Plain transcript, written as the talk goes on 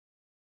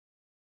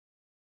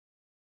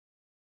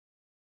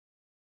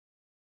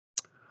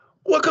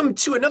Welcome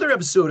to another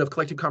episode of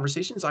Collective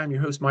Conversations. I'm your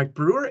host, Mike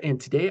Brewer, and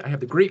today I have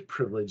the great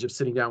privilege of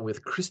sitting down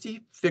with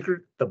Kristi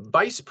Fickert, the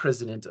Vice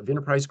President of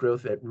Enterprise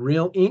Growth at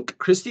Real Inc.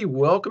 Kristi,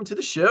 welcome to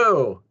the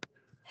show.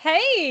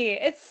 Hey,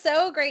 it's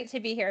so great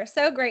to be here.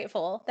 So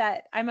grateful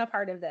that I'm a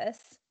part of this.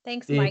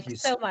 Thanks, Thank Mike, you.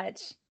 so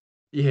much.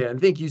 Yeah, and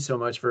thank you so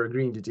much for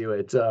agreeing to do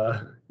it.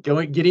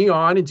 Getting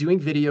on and doing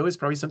video is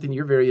probably something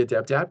you're very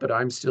adept at, but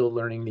I'm still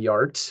learning the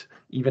art.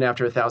 Even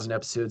after 1,000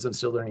 episodes, I'm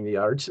still learning the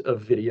art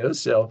of video.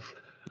 So,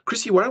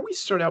 Kristi, why don't we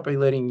start out by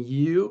letting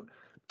you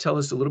tell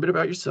us a little bit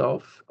about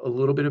yourself, a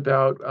little bit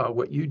about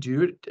what you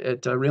do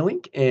at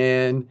RealInc,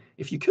 and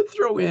if you could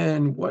throw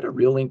in what a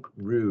RealInc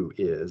Rue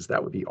is,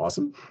 that would be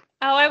awesome.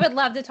 Oh, I would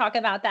love to talk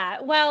about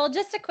that. Well,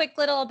 just a quick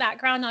little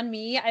background on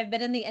me. I've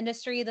been in the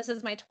industry. This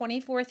is my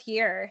 24th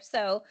year.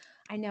 So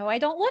I know I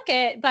don't look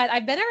it, but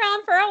I've been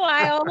around for a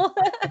while.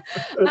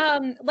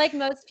 Like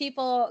most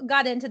people,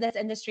 got into this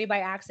industry by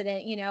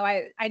accident.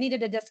 I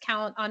needed a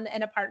discount on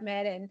an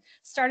apartment and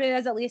started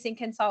as a leasing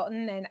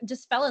consultant and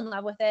just fell in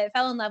love with it,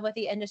 fell in love with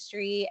the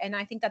industry. And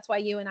I think that's why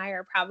you and I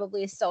are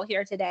probably still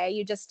here today.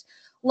 You just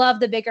love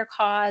the bigger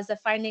cause of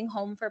finding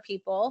home for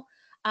people.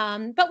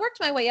 But worked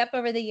my way up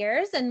over the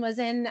years and was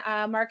in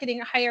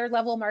higher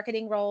level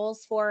marketing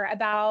roles for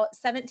about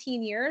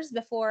 17 years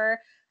before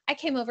I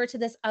came over to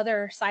this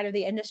other side of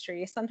the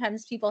industry.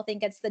 Sometimes people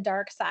think it's the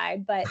dark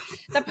side, but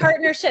the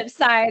partnership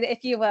side,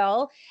 if you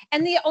will.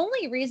 And the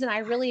only reason I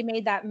really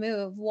made that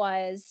move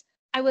was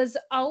I was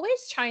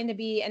always trying to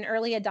be an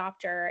early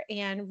adopter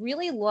and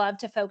really loved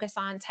to focus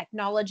on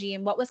technology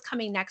and what was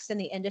coming next in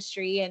the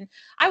industry. And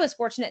I was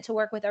fortunate to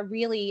work with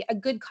a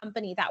good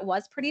company that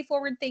was pretty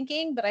forward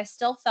thinking, but I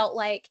still felt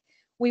like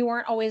we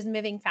weren't always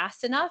moving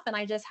fast enough. And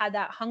I just had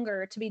that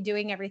hunger to be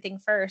doing everything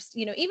first.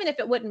 Even if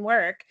it wouldn't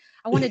work,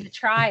 I wanted to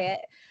try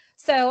it.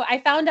 So I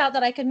found out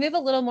that I could move a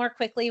little more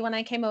quickly when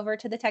I came over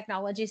to the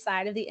technology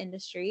side of the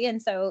industry.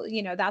 And so,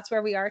 that's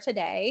where we are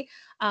today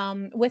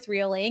with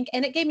RealInc.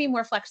 And it gave me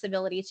more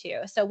flexibility too.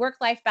 So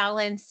work-life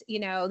balance,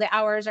 the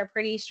hours are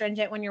pretty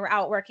stringent when you're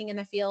out working in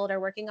the field or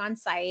working on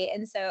site.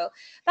 And so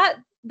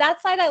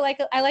that side I like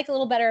a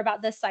little better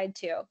about this side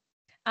too.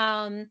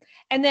 Um,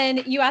 and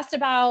then you asked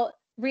about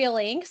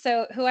RealInc,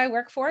 so who I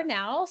work for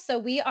now. So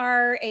we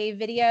are a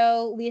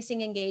video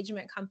leasing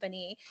engagement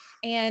company,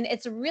 and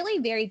it's really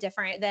very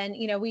different than,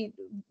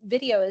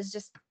 video is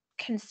just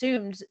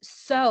consumed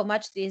so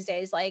much these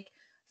days, like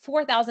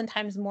 4,000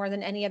 times more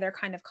than any other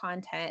kind of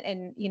content.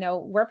 And,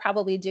 we're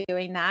probably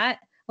doing that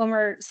when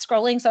we're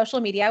scrolling social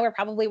media. We're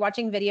probably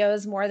watching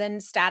videos more than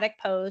static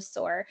posts,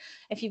 or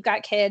if you've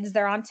got kids,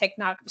 they're on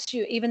TikTok.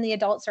 Shoot, even the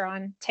adults are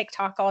on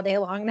TikTok all day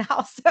long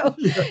now. So,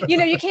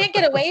 you can't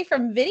get away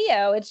from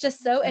video. It's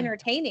just so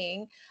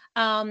entertaining.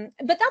 But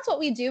that's what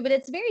we do. But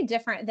it's very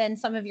different than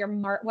some of your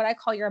what I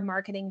call your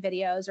marketing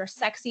videos or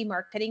sexy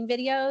marketing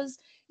videos.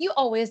 You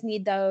always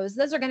need those.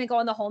 Those are going to go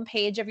on the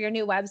homepage of your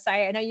new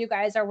website. I know you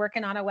guys are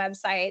working on a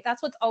website.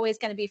 That's what's always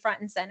going to be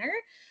front and center.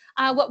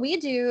 What we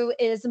do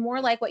is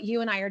more like what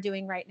you and I are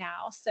doing right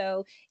now.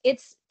 So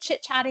it's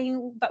chit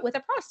chatting, but with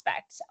a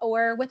prospect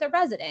or with a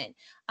resident.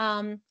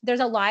 There's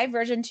a live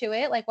version to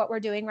it, like what we're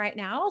doing right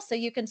now. So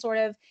you can sort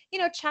of,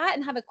 chat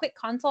and have a quick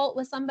consult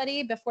with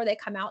somebody before they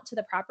come out to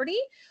the property.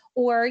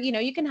 Or,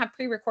 you can have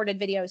pre-recorded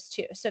videos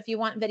too. So if you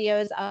want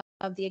videos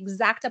of the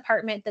exact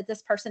apartment that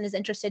this person is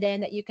interested in,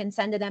 that you can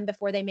send to them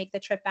before they make the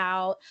trip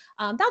out.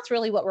 That's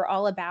really what we're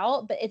all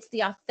about, but it's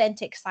the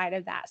authentic side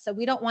of that. So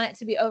we don't want it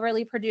to be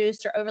overly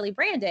produced or overly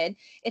branded.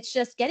 It's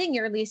just getting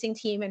your leasing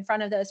team in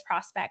front of those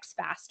prospects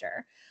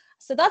faster.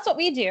 So that's what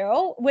we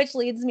do, which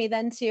leads me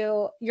then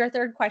to your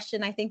third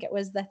question. I think it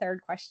was the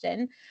third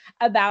question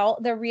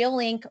about the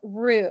RealInc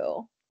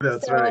Rue.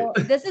 That's right.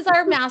 So this is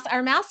our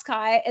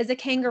mascot is a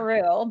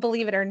kangaroo,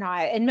 believe it or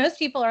not. And most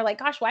people are like,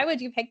 gosh, why would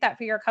you pick that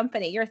for your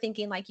company? You're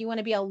thinking like you want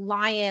to be a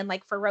lion,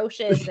 like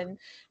ferocious and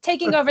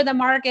taking over the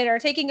market or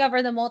taking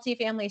over the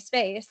multifamily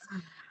space.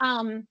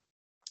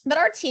 But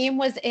our team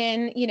was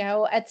in,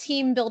 a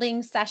team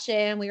building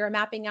session. We were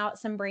mapping out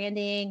some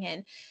branding,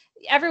 and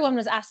everyone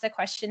was asked the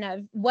question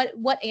of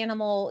what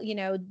animal,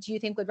 do you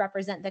think would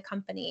represent the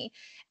company?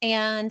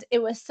 And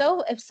it was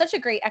such a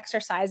great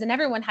exercise, and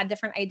everyone had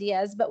different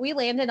ideas, but we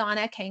landed on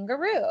a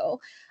kangaroo.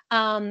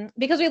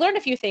 Because we learned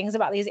a few things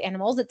about these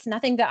animals. It's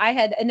nothing that I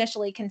had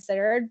initially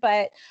considered,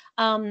 but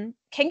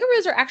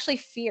kangaroos are actually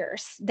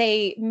fierce.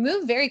 They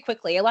move very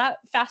quickly, a lot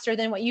faster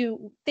than what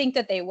you think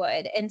that they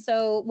would. And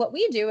so what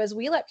we do is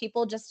we let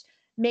people just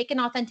make an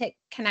authentic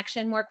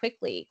connection more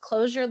quickly,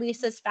 close your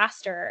leases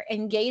faster,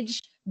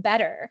 engage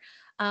better.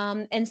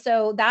 And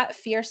so that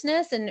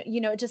fierceness and,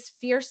 just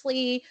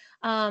fiercely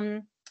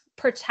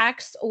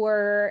protects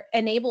or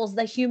enables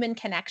the human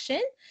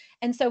connection.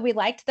 And so we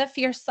liked the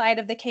fierce side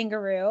of the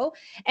kangaroo.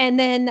 And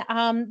then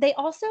they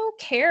also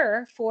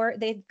care for,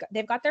 they've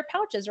got their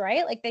pouches,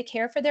 right? Like they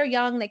care for their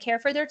young, they care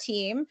for their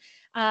team.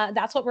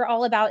 That's what we're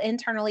all about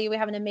internally. We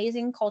have an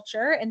amazing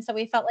culture. And so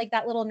we felt like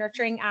that little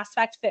nurturing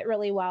aspect fit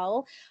really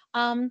well.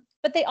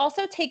 But they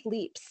also take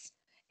leaps.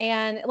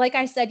 And like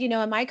I said,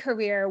 in my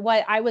career,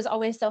 what I was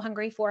always so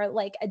hungry for,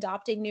 like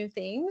adopting new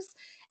things.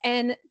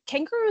 And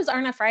kangaroos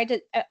aren't afraid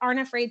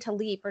to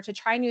leap or to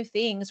try new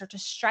things or to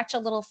stretch a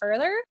little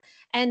further.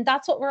 And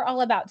that's what we're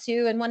all about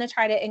too, and want to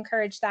try to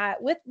encourage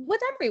that with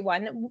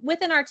everyone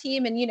within our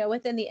team and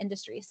within the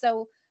industry.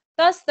 So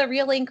thus the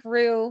Real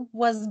Inkaroo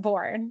was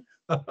born.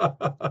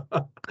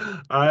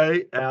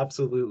 I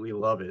absolutely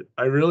love it.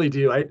 I really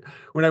do.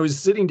 When I was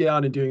sitting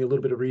down and doing a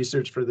little bit of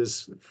research for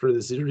this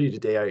interview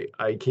today,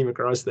 I came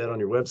across that on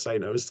your website,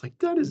 and I was like,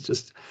 that is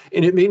just,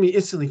 and it made me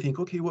instantly think,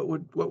 okay, what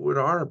would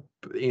our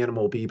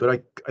animal be?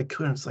 But I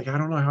couldn't. I was like, I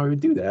don't know how I would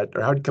do that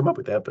or how to come up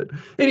with that. But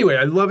anyway,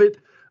 I love it.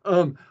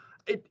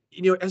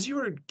 As you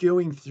were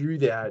going through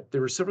that,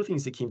 there were several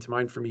things that came to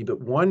mind for me,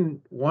 but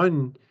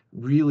one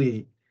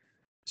really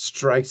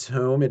strikes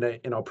home,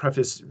 and I'll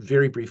preface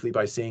very briefly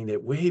by saying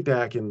that way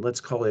back in,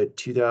 let's call it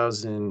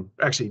 2000,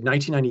 actually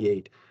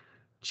 1998.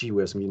 Gee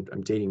whiz, I mean,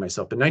 I'm dating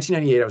myself, but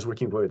 1998, I was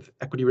working with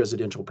Equity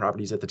Residential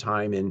Properties at the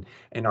time,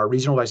 and our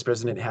regional vice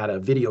president had a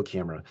video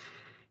camera,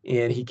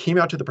 and he came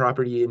out to the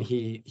property, and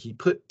he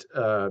put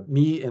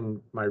me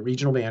and my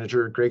regional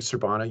manager, Greg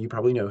Sorbana, you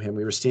probably know him.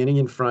 We were standing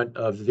in front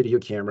of the video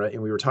camera,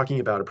 and we were talking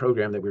about a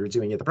program that we were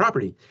doing at the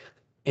property,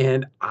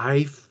 and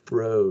I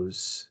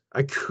froze.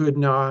 I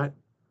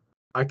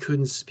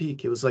couldn't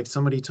speak. It was like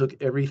somebody took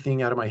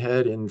everything out of my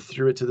head and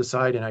threw it to the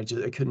side, and I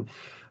couldn't.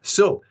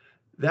 So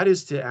that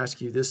is to ask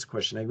you this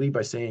question. I lead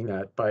by saying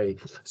that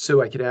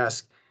so I could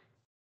ask.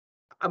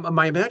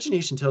 My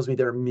imagination tells me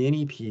there are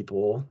many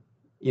people,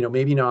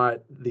 maybe not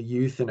the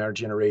youth in our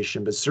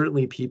generation, but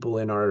certainly people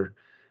in our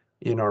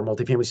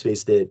multifamily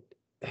space that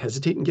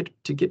hesitate and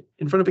get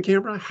in front of a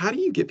camera. How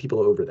do you get people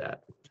over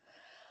that?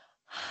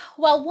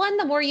 Well, one,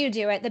 the more you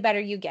do it, the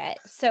better you get.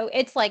 So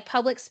it's like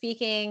public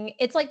speaking,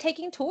 it's like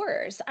taking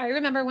tours. I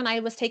remember when I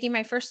was taking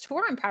my first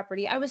tour on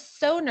property, I was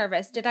so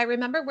nervous. Did I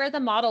remember where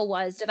the model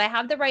was? Did I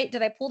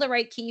pull the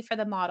right key for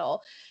the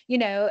model?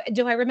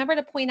 Do I remember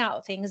to point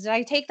out things? Did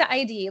I take the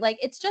ID? Like,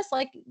 it's just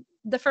like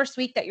the first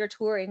week that you're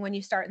touring when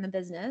you start in the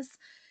business.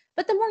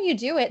 But the more you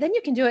do it, then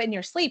you can do it in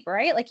your sleep,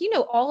 right? Like,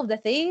 all of the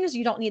things.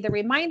 You don't need the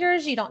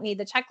reminders. You don't need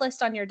the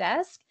checklist on your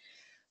desk.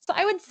 So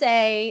I would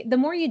say the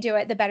more you do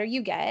it, the better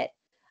you get.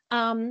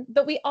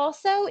 But we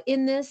also,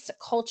 in this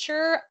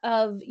culture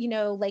of,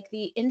 like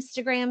the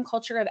Instagram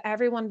culture of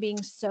everyone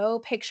being so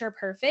picture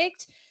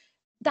perfect,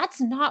 that's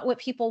not what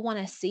people want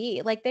to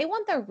see. Like, they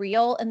want the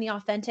real and the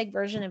authentic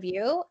version of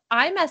you.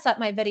 I mess up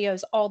my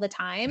videos all the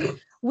time.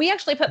 We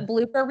actually put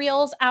blooper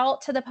reels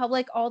out to the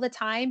public all the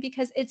time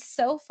because it's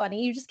so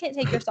funny. You just can't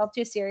take yourself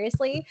too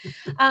seriously.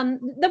 The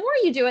more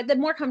you do it, the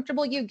more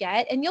comfortable you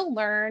get, and you'll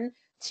learn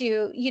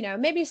to,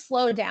 maybe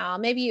slow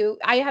down.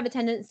 I have a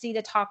tendency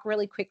to talk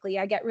really quickly.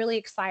 I get really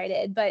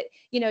excited, but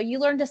you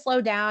learn to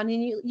slow down,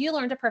 and you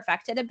learn to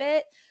perfect it a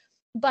bit.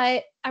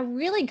 But a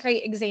really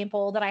great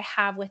example that I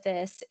have with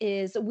this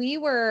is we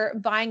were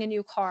buying a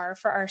new car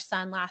for our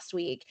son last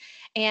week,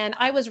 and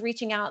I was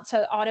reaching out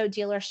to auto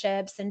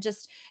dealerships, and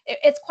just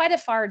it's quite a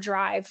far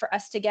drive for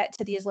us to get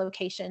to these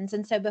locations.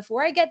 And so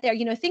before I get there,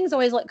 things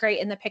always look great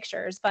in the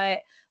pictures, but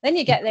then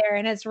you get there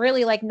and it's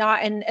really like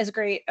not in as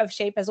great of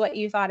shape as what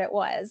you thought it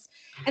was.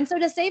 And so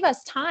to save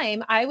us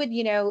time, I would,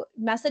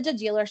 message a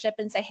dealership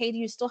and say, "Hey, do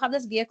you still have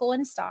this vehicle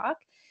in stock?"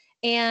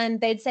 And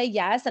they'd say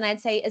yes. And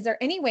I'd say, "Is there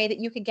any way that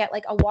you could get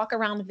like a walk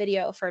around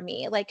video for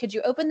me? Like, could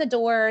you open the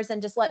doors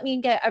and just let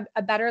me get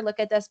a better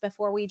look at this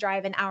before we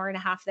drive an hour and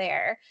a half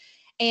there?"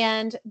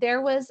 And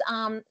there was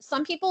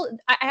some people,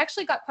 I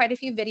actually got quite a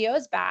few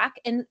videos back,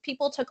 and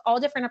people took all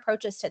different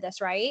approaches to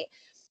this, right?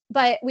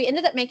 But we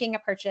ended up making a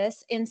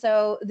purchase. And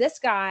so this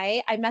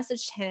guy, I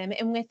messaged him,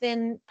 and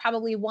within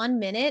probably 1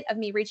 minute of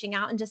me reaching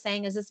out and just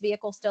saying, "Is this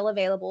vehicle still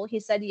available?" He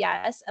said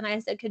yes. And I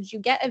said, "Could you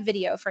get a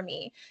video for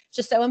me? It's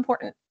just so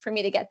important for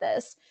me to get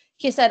this."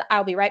 He said,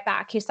 "I'll be right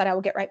back." He said, "I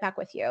will get right back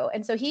with you."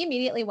 And so he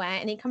immediately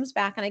went, and he comes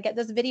back, and I get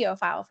this video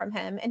file from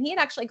him. And he had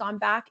actually gone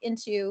back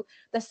into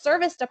the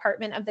service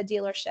department of the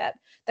dealership.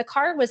 The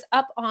car was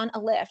up on a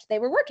lift. They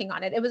were working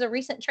on it. It was a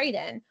recent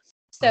trade-in.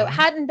 So it Uh,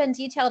 hadn't been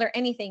detailed or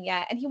anything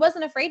yet. And he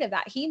wasn't afraid of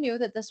that. He knew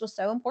that this was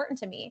so important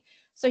to me.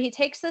 So he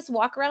takes this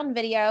walk around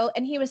video,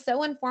 and he was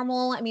so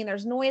informal. I mean,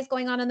 there's noise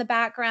going on in the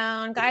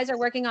background. Guys are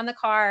working on the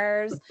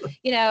cars.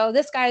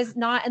 This guy's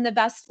not in the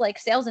best like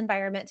sales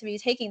environment to be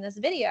taking this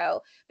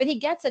video, but he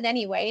gets it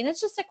anyway. And it's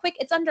just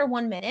it's under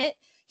 1 minute.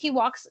 He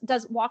walks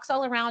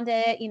all around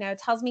it,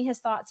 tells me his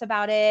thoughts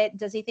about it.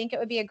 Does he think it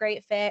would be a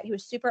great fit? He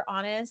was super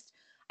honest.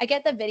 I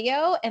get the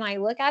video and I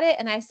look at it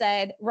and I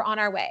said, "We're on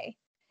our way."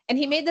 And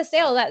he made the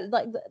sale that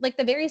like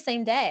the very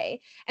same day.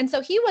 And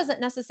so he wasn't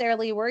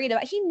necessarily worried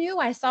about, he knew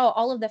I saw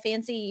all of the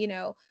fancy,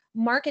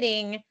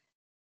 marketing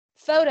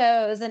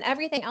photos and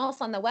everything else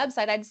on the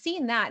website. I'd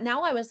seen that.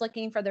 Now I was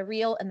looking for the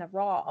real and the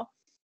raw.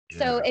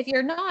 So yeah. if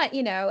you're not,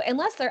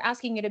 unless they're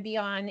asking you to be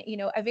on,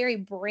 a very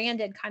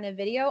branded kind of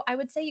video, I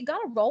would say you got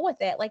to roll with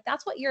it. Like,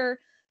 that's what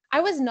I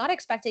was not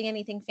expecting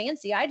anything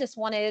fancy. I just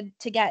wanted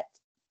to get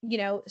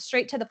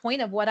straight to the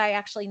point of what I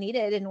actually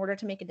needed in order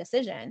to make a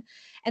decision.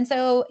 And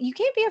so you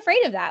can't be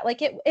afraid of that.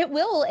 Like it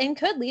will and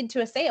could lead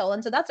to a sale.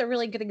 And so that's a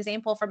really good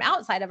example from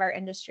outside of our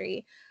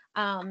industry.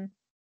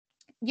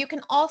 You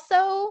can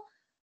also,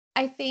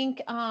 I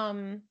think,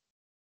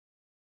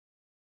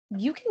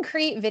 you can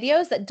create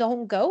videos that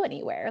don't go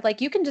anywhere. Like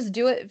you can just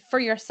do it for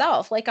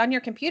yourself, like on your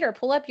computer,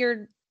 pull up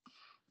your,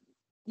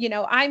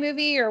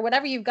 iMovie or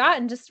whatever you've got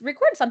and just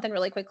record something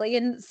really quickly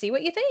and see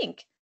what you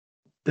think.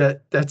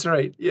 That's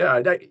right. Yeah.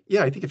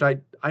 I think if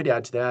I'd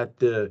add to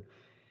that,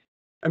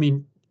 I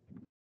mean,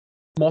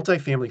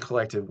 Multifamily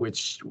Collective,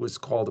 which was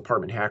called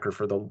Apartment Hacker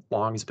for the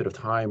longest bit of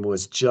time,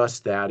 was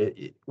just that.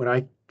 When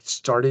I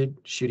started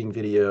shooting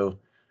video,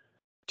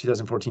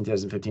 2014,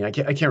 2015, I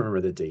can't remember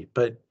the date,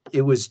 but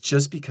it was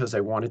just because I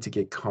wanted to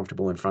get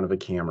comfortable in front of a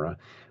camera,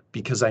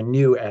 because I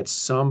knew at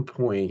some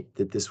point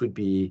that this would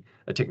be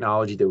a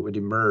technology that would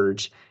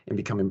emerge and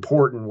become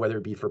important, whether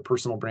it be for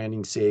personal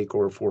branding sake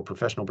or for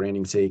professional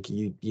branding sake.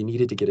 You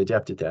needed to get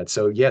adept at that.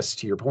 So yes,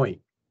 to your point,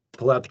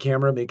 pull out the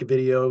camera, make a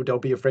video.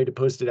 Don't be afraid to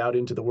post it out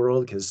into the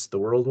world, because the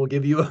world will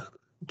give you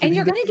And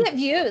you're the going to get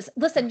views.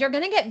 Listen, you're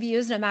going to get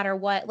views no matter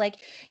what. Like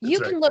That's you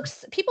right.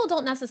 can people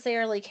don't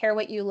necessarily care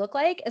what you look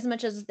like as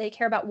much as they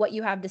care about what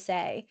you have to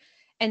say.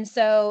 And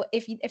so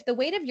if the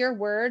weight of your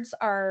words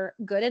are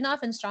good enough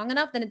and strong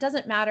enough, then it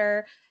doesn't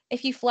matter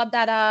if you flub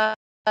that up,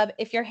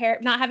 if your hair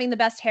not having the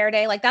best hair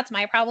day. Like that's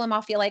my problem.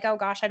 I'll feel like, oh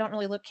gosh, I don't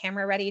really look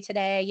camera ready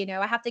today.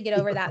 I have to get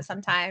over that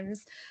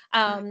sometimes.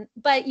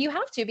 But you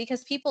have to,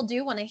 because people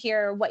do want to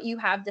hear what you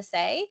have to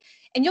say,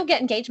 and you'll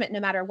get engagement no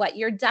matter what.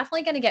 You're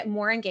definitely going to get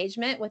more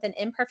engagement with an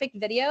imperfect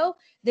video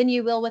than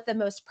you will with the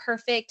most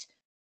perfect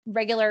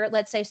regular,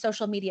 let's say,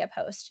 social media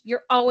post.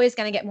 You're always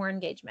going to get more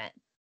engagement.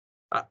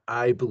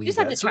 I You believe just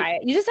have that. to So try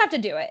it. You just have to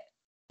do it.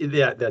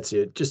 that's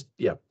it. Just,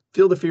 yeah,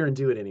 feel the fear and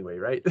do it anyway,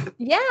 right?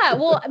 Yeah.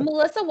 Well,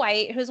 Melissa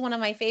White, who's one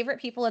of my favorite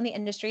people in the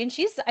industry, and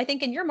she's, I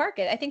think, in your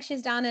market. I think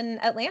she's down in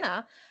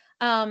Atlanta.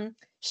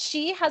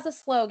 She has a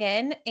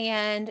slogan,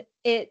 and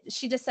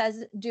she just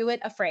says, "Do it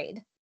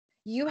afraid."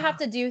 You have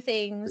to do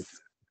things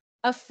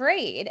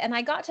afraid. And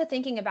I got to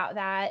thinking about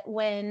that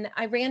when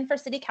I ran for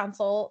city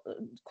council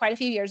quite a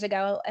few years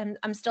ago, and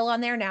I'm still on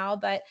there now,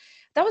 but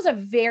that was a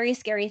very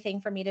scary thing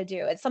for me to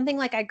do. It's something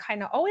like I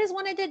kind of always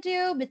wanted to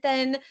do, but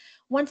then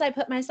once I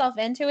put myself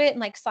into it and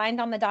like signed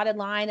on the dotted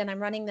line and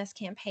I'm running this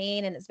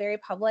campaign and it's very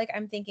public,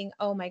 I'm thinking,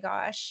 oh my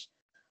gosh,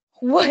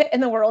 what in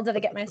the world did I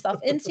get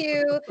myself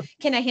into?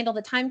 Can I handle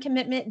the time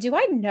commitment? Do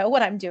I know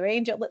what I'm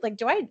doing? Am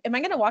I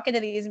going to walk into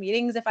these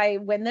meetings if I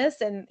win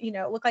this and,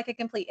 look like a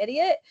complete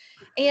idiot?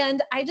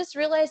 And I just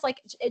realized,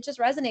 like, it just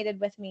resonated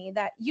with me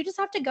that you just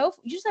have to go,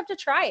 you just have to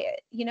try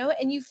it,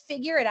 and you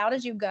figure it out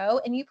as you go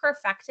and you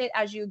perfect it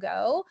as you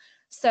go.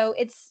 So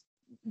it's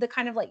the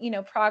kind of like,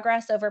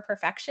 progress over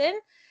perfection.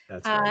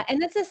 That's right.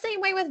 And it's the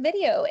same way with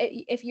video.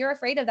 If you're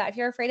afraid of that, if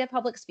you're afraid of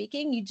public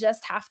speaking, you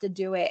just have to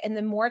do it. And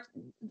the more,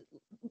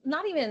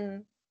 not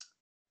even,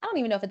 I don't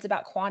even know if it's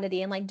about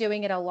quantity and like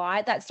doing it a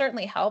lot. That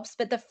certainly helps.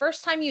 But the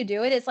first time you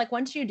do it, it's like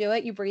once you do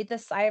it, you breathe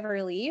this sigh of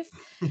relief.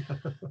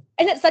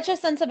 And it's such a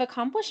sense of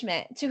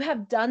accomplishment to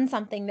have done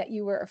something that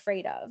you were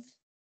afraid of.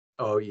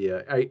 Oh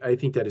yeah, I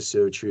think that is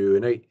so true.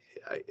 And I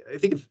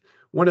think if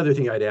one other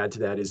thing I'd add to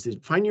that is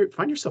that find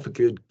yourself a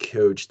good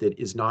coach that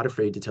is not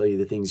afraid to tell you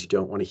the things you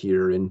don't want to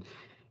hear, and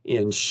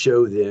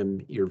show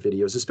them your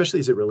videos, especially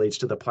as it relates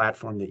to the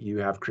platform that you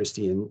have,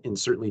 Kristi, and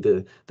certainly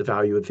the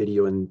value of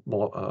video and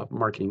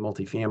marketing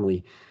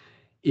multifamily.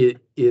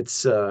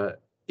 It's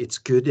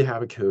good to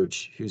have a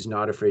coach who's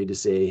not afraid to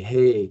say,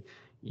 hey,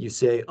 you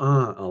say a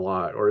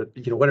lot, or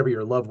whatever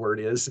your love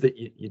word is that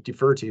you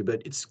defer to,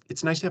 but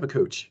it's nice to have a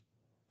coach.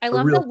 I A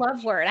love the real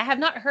love word. I have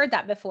not heard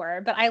that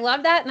before, but I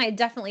love that. And I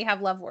definitely have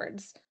love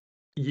words.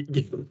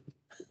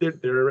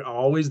 they're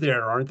always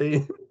there, aren't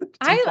they?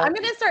 I'm Default.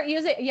 going to start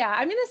using, yeah,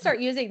 I'm going to start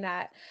using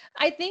that.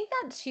 I think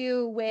that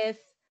too with,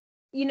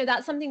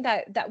 that's something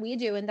that we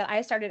do and that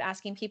I started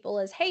asking people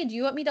is, hey, do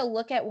you want me to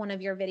look at one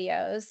of your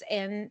videos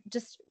and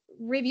just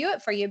review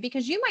it for you?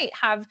 Because you might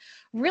have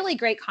really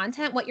great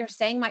content. What you're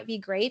saying might be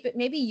great, but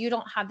maybe you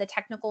don't have the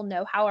technical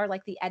know-how or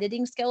like the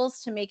editing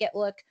skills to make it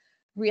look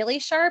really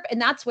sharp. And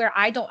that's where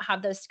I don't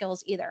have those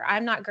skills either.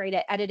 I'm not great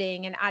at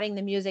editing and adding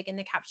the music and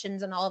the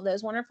captions and all of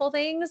those wonderful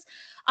things.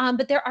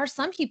 But there are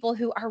some people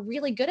who are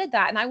really good at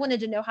that. And I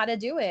wanted to know how to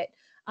do it.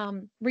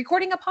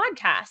 Recording a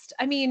podcast.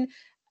 I mean,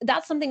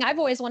 that's something I've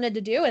always wanted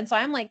to do. And so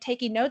I'm like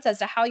taking notes as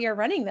to how you're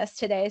running this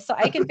today so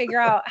I can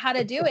figure out how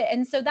to do it.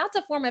 And so that's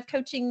a form of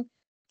coaching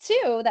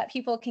too that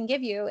people can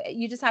give you.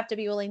 You just have to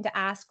be willing to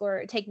ask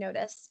or take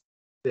notice.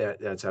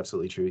 That's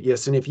absolutely true.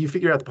 Yes, and if you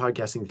figure out the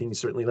podcasting thing,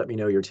 certainly let me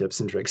know your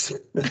tips and tricks.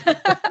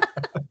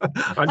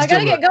 I got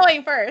to get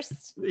going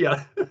first.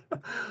 Yeah.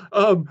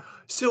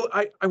 So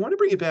I want to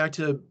bring it back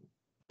to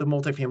the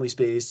multifamily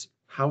space,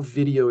 how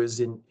video it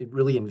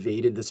really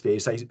invaded the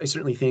space. I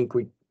certainly think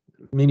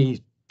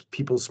many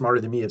people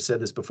smarter than me have said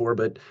this before,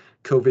 but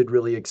COVID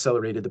really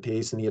accelerated the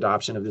pace and the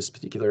adoption of this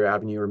particular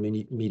avenue or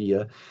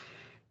media.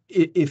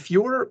 If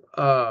you're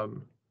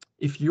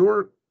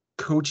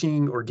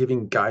coaching or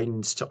giving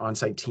guidance to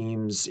on-site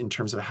teams in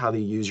terms of how they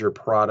use your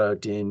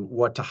product and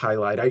what to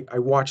highlight? I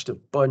watched a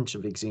bunch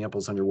of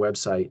examples on your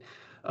website,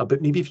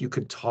 but maybe if you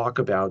could talk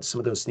about some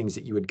of those things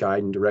that you would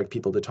guide and direct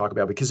people to talk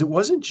about, because it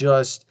wasn't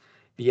just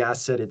the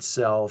asset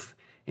itself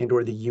and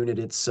or the unit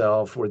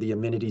itself or the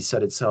amenity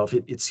set itself.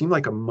 It seemed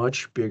like a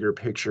much bigger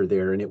picture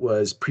there, and it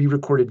was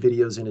pre-recorded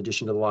videos in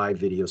addition to live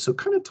videos. So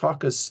kind of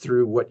talk us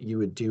through what you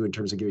would do in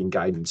terms of giving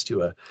guidance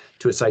to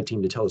a site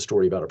team to tell a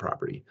story about a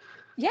property.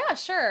 Yeah,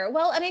 sure.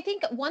 Well, and I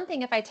think one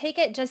thing, if I take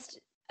it just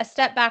a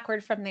step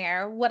backward from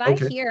there, what I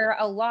Okay. hear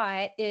a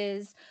lot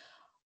is,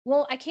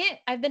 well, I can't,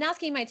 I've been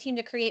asking my team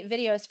to create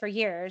videos for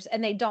years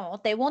and they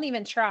don't, they won't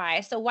even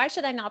try. So why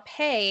should I now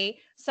pay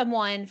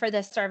someone for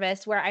this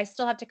service where I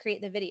still have to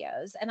create the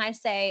videos? And I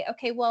say,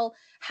 okay, well,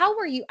 how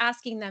were you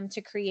asking them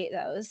to create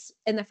those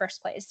in the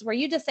first place? Were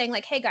you just saying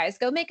like, hey guys,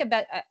 go make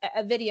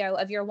a video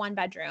of your one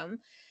bedroom?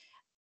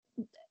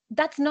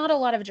 That's not a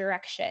lot of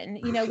direction.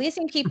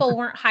 Leasing people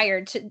weren't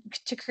hired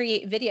to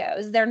create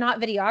videos. They're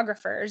not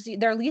videographers.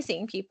 They're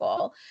leasing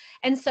people.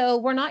 And so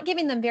we're not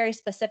giving them very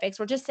specifics.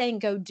 We're just saying,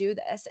 go do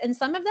this. And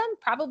some of them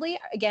probably,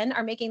 again,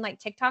 are making like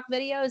TikTok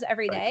videos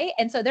every Right. day.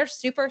 And so they're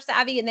super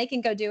savvy and they can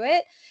go do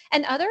it.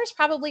 And others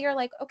probably are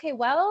like, okay,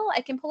 well,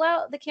 I can pull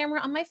out the camera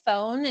on my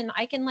phone and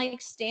I can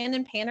like stand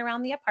and pan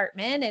around the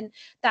apartment. And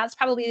that's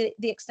probably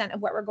the extent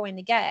of what we're going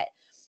to get.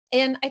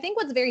 And I think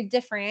what's very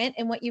different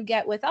and what you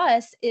get with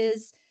us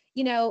is,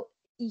 you know,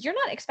 you're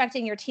not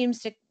expecting your teams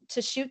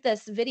to shoot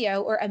this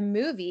video or a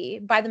movie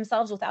by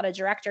themselves without a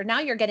director. Now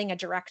you're getting a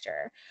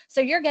director.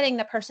 So you're getting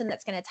the person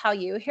that's going to tell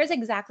you, here's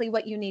exactly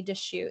what you need to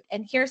shoot,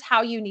 and here's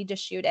how you need to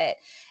shoot it,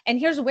 and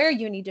here's where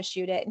you need to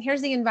shoot it, and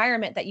here's the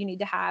environment that you need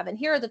to have, and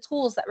here are the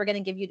tools that we're going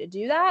to give you to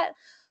do that.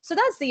 So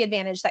that's the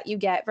advantage that you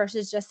get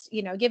versus just,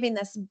 giving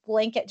this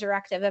blanket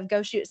directive of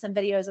go shoot some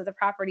videos of the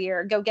property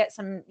or go get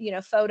some,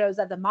 photos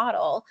of the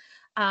model.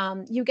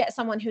 You get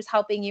someone who's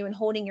helping you and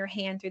holding your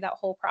hand through that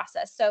whole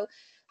process. So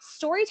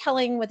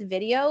storytelling with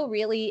video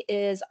really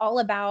is all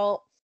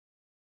about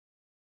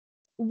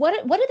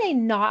what do they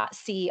not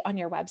see on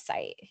your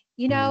website?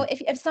 Mm,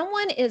 If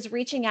someone is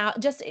reaching out,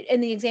 just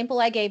in the example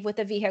I gave with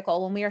the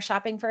vehicle, when we were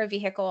shopping for a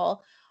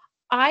vehicle,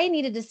 I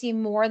needed to see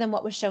more than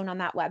what was shown on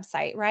that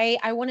website, right?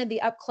 I wanted the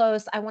up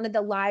close, I wanted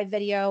the live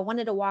video,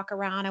 wanted to walk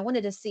around, I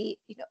wanted to see,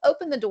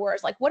 open the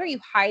doors, like what are you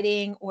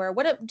hiding, or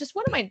what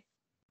am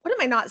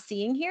I not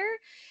seeing here?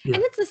 And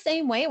yeah. it's the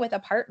same way with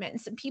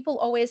apartments. People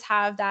always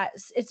have that.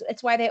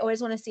 It's why they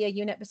always want to see a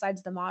unit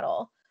besides the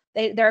model.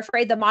 They're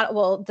afraid the model,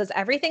 well, does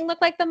everything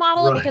look like the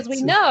model? Because we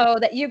Right. know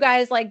that you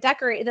guys like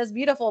decorate this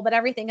beautiful, but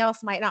everything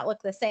else might not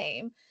look the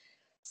same.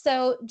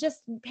 So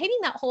just painting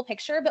that whole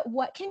picture, but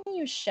what can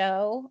you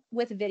show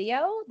with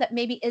video that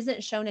maybe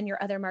isn't shown in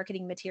your other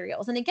marketing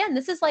materials? And again,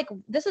 this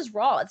is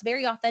raw. It's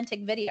very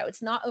authentic video.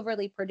 It's not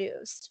overly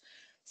produced.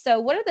 So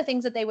what are the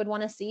things that they would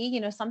want to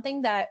see?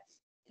 Something that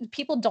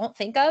people don't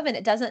think of and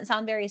it doesn't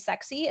sound very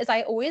sexy is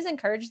I always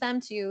encourage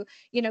them to,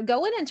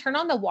 go in and turn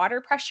on the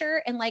water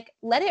pressure and like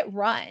let it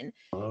run.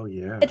 Oh,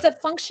 yeah. It's a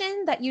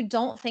function that you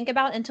don't think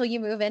about until you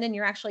move in and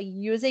you're actually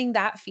using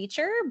that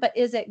feature. But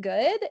is it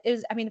good?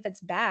 I mean, if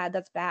it's bad,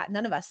 that's bad.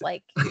 None of us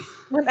like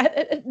when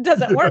it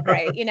doesn't work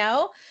right?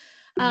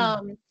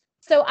 Um,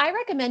 so I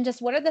recommend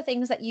just what are the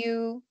things that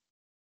you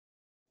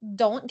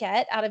don't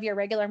get out of your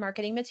regular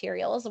marketing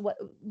materials?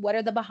 What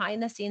are the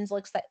behind the scenes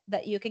looks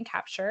that you can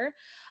capture?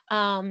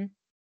 Um,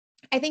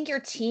 I think your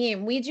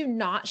team, we do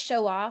not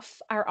show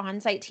off our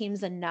on-site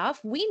teams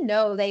enough. We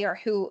know they are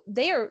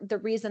the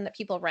reason that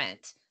people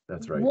rent.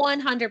 That's right.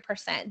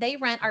 100%. They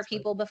rent our That's right.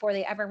 people before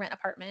they ever rent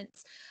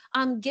apartments.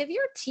 Give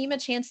your team a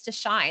chance to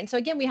shine. So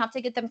again, we have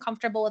to get them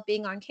comfortable with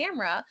being on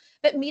camera,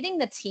 but meeting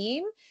the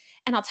team.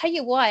 And I'll tell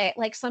you what,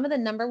 like some of the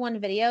number one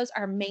videos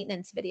are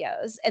maintenance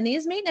videos. And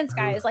these maintenance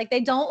Oh, guys, like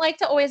they don't like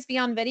to always be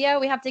on video.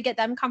 We have to get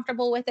them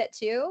comfortable with it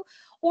too.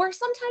 Or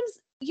sometimes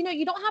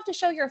you don't have to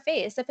show your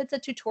face. If it's a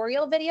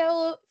tutorial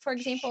video, for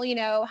example,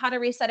 how to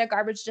reset a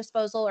garbage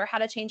disposal or how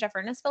to change a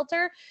furnace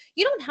filter,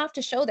 you don't have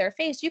to show their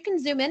face. You can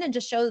zoom in and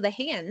just show the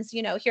hands,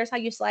 here's how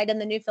you slide in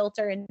the new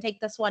filter and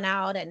take this one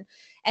out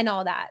and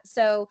all that.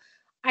 So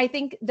I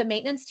think the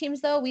maintenance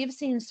teams, though, we've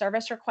seen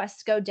service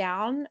requests go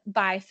down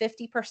by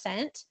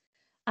 50%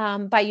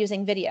 by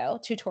using video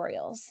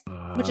tutorials,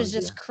 which is yeah.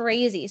 just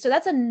crazy. So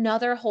that's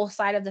another whole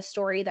side of the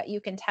story that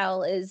you can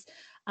tell is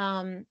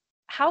um,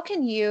 how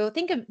can you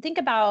think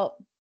about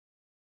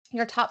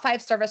your top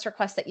 5 service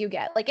requests that you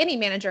get? Like any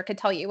manager could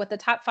tell you what the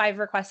top 5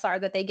 requests are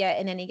that they get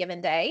in any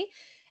given day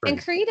and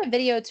Right. create a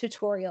video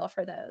tutorial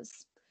for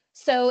those.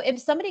 So if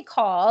somebody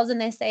calls and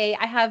they say,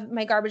 I have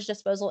my garbage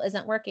disposal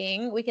isn't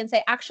working, we can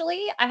say,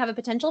 actually, I have a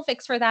potential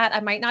fix for that.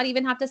 I might not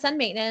even have to send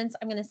maintenance.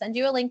 I'm going to send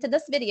you a link to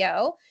this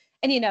video.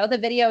 And the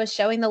video is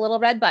showing the little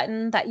red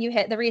button that you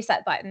hit the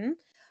reset button.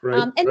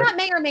 Right. And Right. that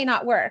may or may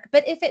not work.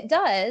 But if it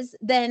does,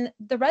 then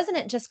the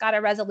resident just got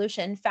a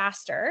resolution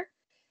faster.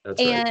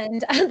 That's right.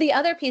 And the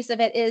other piece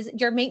of it is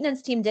your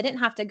maintenance team didn't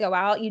have to go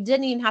out. You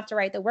didn't even have to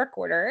write the work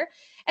order.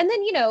 And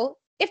then,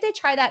 If they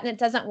try that and it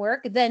doesn't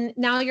work, then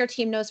now your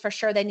team knows for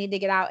sure they need to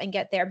get out and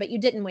get there, but you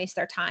didn't waste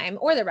their time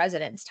or the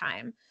residents'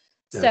 time.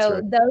 That's So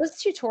right.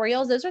 those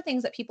tutorials, those are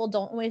things that people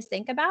don't always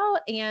think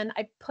about. And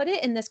I put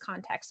it in this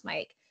context,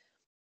 Mike.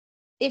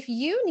 If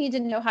you need to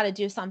know how to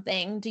do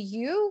something, do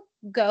you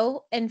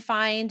go and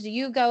find, do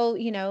you go,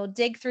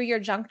 dig through your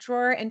junk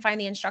drawer and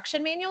find the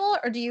instruction manual,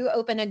 or do you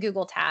open a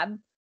Google tab?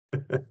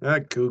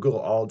 Google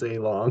all day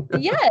long.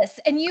 Yes,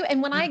 and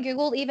when I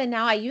Googled, even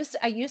now, I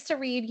used to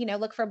read,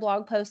 look for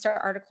blog posts or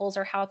articles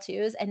or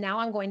how-tos, and now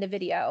I'm going to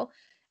video.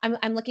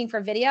 I'm looking for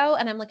video,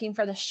 and I'm looking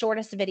for the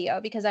shortest video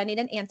because I need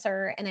an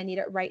answer and I need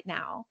it right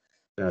now.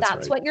 That's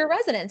That's right. what your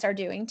residents are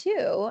doing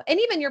too, and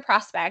even your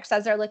prospects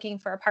as they're looking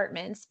for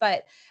apartments,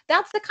 but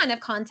that's the kind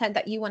of content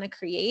that you wanna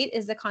create,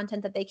 is the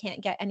content that they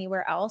can't get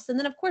anywhere else, and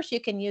then, of course,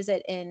 you can use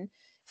it in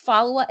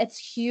follow-up. It's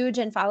huge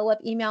in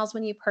follow-up emails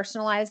when you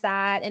personalize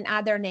that and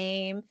add their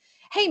name.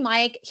 "Hey,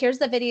 Mike, here's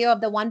the video of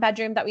the one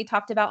bedroom that we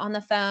talked about on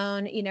the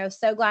phone,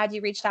 so glad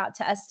you reached out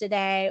to us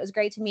today. It was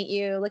great to meet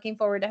you. Looking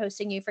forward to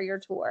hosting you for your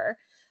tour."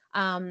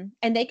 And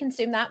they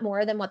consume that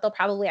more than what they'll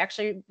probably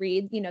actually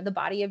read, the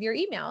body of your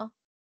email.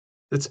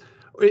 That's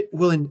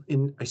well,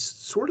 in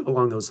sort of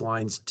along those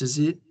lines, does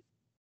it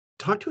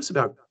talk to us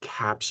about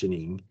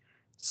captioning?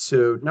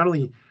 So not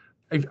only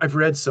I've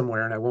read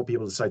somewhere, and I won't be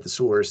able to cite the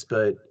source,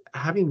 but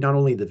having not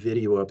only the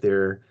video up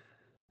there,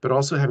 but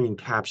also having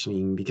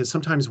captioning, because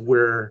sometimes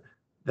where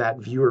that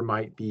viewer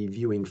might be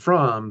viewing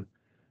from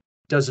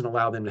doesn't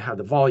allow them to have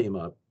the volume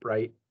up,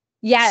 right?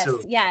 Yes,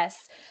 So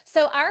yes.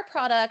 So our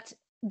product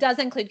does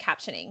include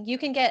captioning. You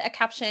can get a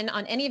caption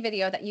on any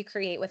video that you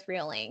create with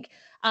Reolink.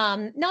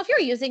 Now, if you're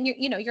using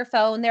your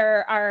phone,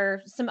 there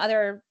are some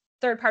other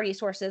third-party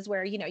sources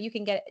where you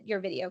can get your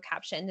video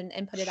captioned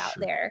and put it out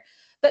sure. there.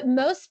 But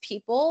most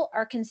people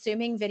are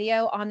consuming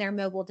video on their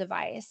mobile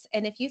device.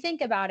 And if you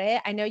think about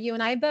it, I know you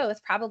and I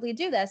both probably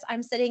do this.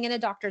 I'm sitting in a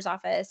doctor's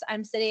office.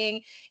 I'm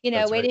sitting, That's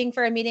right. waiting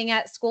for a meeting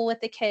at school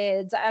with the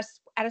kids, at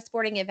a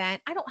sporting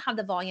event. I don't have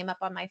the volume up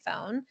on my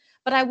phone,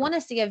 but I want to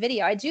see a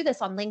video. I do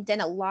this on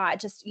LinkedIn a lot,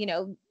 just,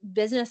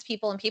 business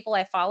people and people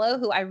I follow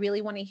who I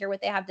really want to hear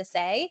what they have to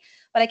say,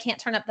 but I can't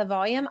turn up the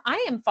volume.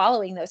 I am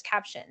following those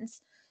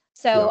captions.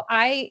 So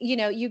Yeah.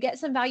 you get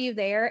some value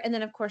there. And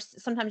then of course,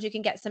 sometimes you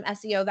can get some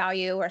SEO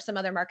value or some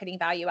other marketing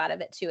value out of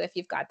it too, if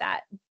you've got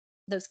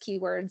those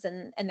keywords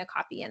and the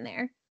copy in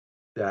there.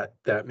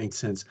 That makes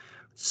sense.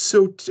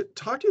 So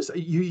talk to us.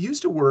 You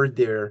used a word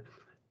there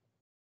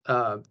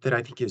that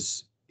I think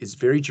is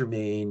very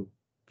germane,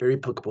 very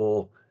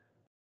applicable,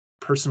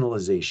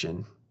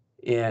 personalization.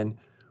 And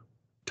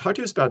talk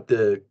to us about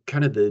the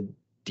kind of the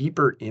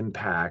deeper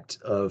impact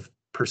of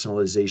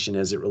personalization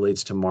as it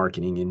relates to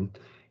marketing,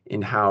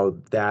 and how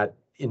that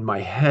in my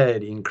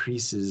head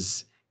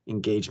increases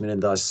engagement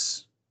and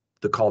thus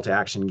the call to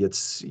action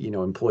gets,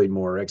 employed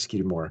more,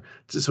 executed more.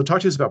 So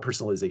talk to us about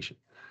personalization.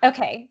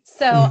 Okay.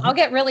 So I'll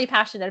get really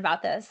passionate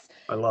about this.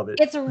 I love it.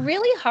 It's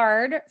really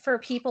hard for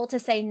people to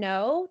say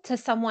no to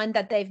someone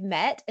that they've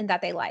met and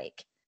that they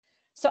like.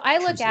 So I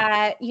True look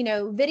statement.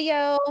 at,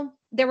 video.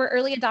 There were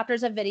early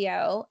adopters of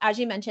video. As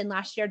you mentioned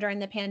last year during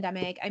the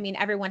pandemic, I mean,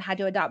 everyone had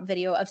to adopt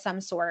video of some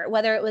sort,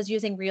 whether it was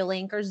using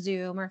Reolink or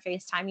Zoom or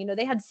FaceTime.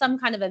 They had some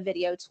kind of a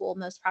video tool.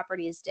 Most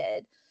properties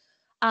did.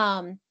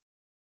 Um,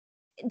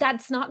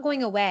 that's not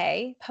going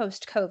away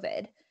post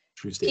COVID.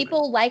 True statement.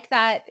 People like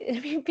that.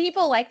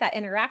 People like that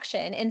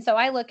interaction. And so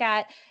I look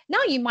at, now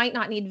you might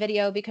not need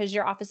video because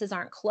your offices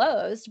aren't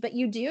closed, but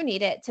you do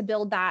need it to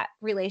build that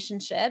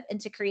relationship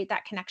and to create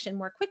that connection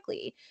more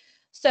quickly.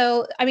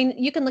 So, I mean,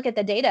 you can look at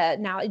the data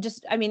now.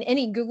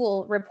 Any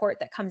Google report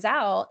that comes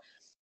out,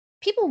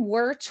 people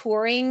were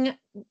touring,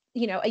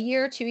 a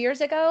year, 2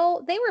 years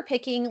ago. They were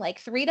picking like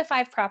 3 to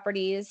 5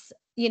 properties,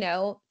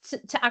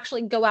 to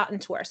actually go out and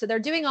tour. So they're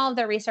doing all of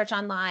their research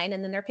online,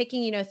 and then they're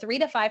picking, 3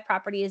 to 5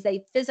 properties.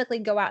 They physically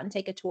go out and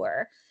take a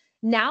tour.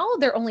 Now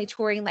they're only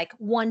touring like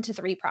 1 to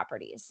 3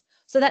 properties.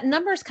 So that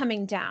number's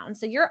coming down.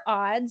 So your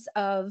odds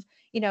of,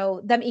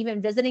 them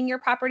even visiting your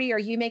property or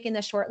you making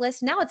the short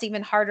list, now it's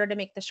even harder to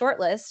make the short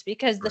list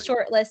because the Right.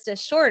 short list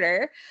is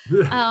shorter.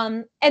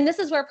 And this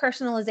is where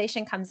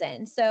personalization comes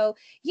in. So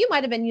you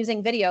might have been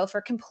using video for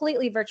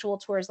completely virtual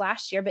tours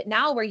last year, but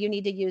now where you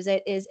need to use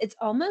it is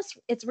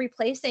it's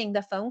replacing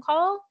the phone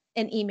call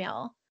and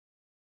email.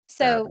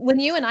 So That when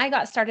you and I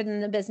got started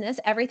in the business,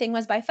 everything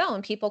was by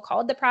phone. People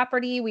called the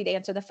property, we'd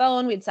answer the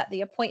phone, we'd set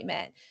the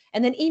appointment,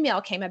 and then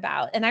email came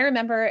about. And I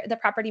remember the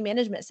property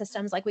management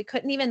systems, like we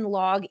couldn't even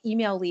log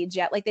email leads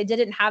yet. Like they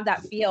didn't have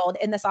that field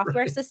in the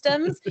software right.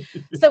 systems.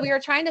 So we were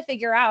trying to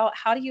figure out,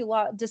 how do you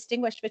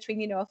distinguish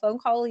between, a phone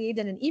call lead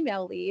and an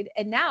email lead?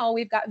 And now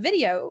we've got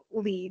video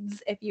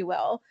leads, if you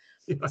will.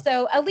 Yeah.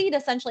 So a lead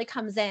essentially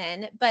comes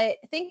in, but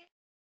think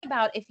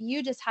about if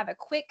you just have a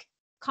quick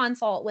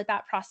consult with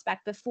that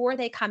prospect before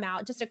they come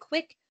out, just a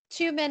quick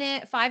 2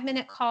 minute, 5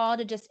 minute call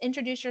to just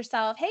introduce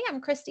yourself. Hey,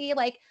 I'm Kristi.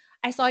 Like,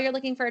 I saw you're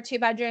looking for a 2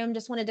 bedroom.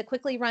 Just wanted to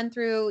quickly run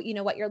through,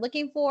 what you're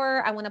looking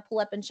for. I want to pull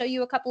up and show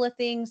you a couple of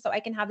things so I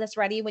can have this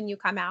ready when you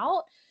come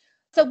out.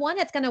 So one,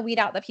 it's going to weed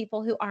out the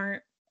people who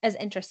aren't as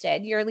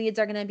interested. Your leads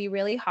are going to be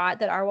really hot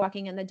that are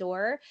walking in the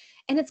door.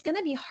 And it's going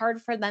to be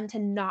hard for them to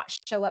not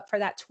show up for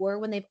that tour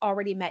when they've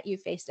already met you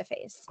face to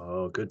face.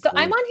 Oh, good So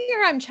I'm point. on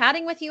here, I'm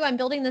chatting with you, I'm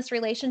building this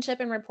relationship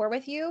and rapport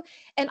with you.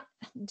 And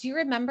do you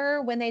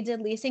remember when they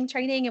did leasing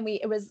training and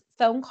it was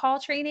phone call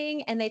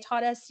training and they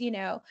taught us, you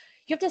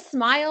have to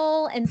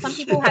smile, and some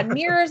people had Yeah.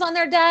 mirrors on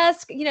their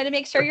desk, to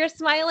make sure you're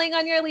smiling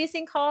on your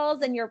leasing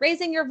calls and you're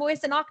raising your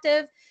voice an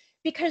octave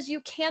because you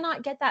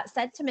cannot get that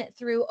sentiment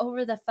through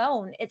over the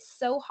phone. It's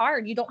so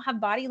hard. You don't have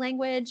body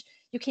language,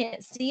 you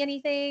can't see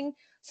anything.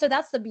 So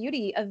that's the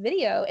beauty of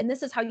video. And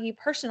this is how you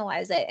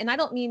personalize it. And I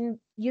don't mean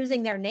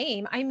using their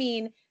name. I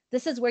mean,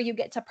 this is where you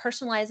get to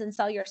personalize and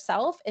sell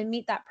yourself and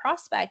meet that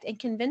prospect and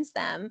convince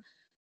them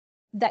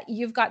that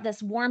you've got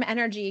this warm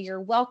energy,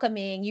 you're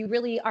welcoming, you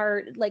really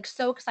are like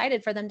so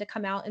excited for them to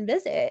come out and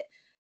visit.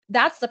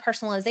 That's the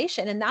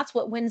personalization, and that's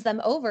what wins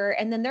them over.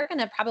 And then they're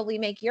going to probably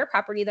make your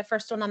property the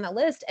first one on the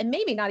list and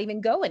maybe not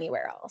even go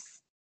anywhere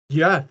else.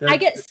 Yeah, I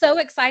get so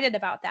excited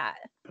about that.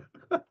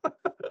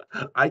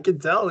 I can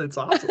tell. It's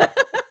awesome.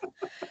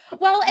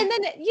 Well, and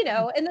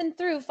then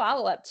through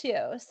follow-up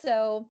too.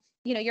 So,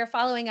 you're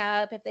following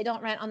up if they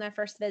don't rent on their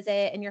first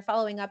visit, and you're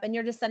following up and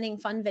you're just sending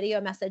fun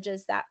video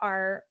messages that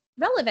are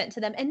relevant to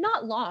them and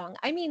not long.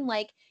 I mean,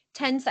 like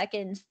 10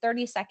 seconds,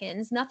 30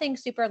 seconds, nothing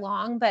super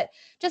long, but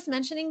just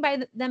mentioning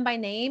them by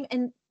name,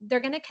 and they're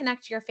going to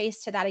connect your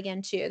face to that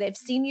again too. They've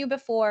seen you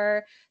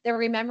before, they're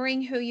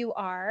remembering who you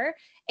are,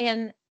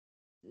 and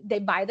they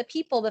buy the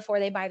people before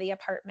they buy the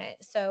apartment.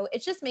 So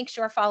it just makes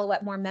your follow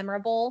up more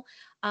memorable.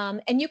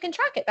 And you can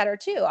track it better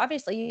too.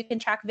 Obviously, you can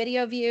track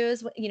video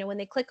views, when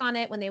they click on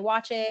it, when they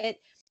watch it,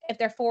 if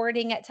they're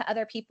forwarding it to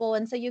other people.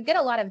 And so you get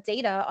a lot of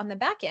data on the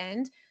back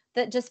end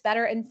that just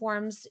better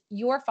informs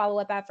your follow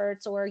up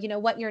efforts, or,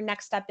 what your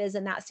next step is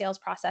in that sales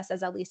process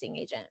as a leasing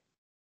agent.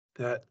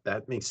 That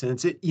makes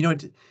sense.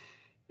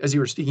 As you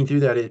were speaking through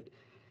that, it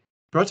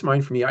brought to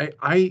mind for me,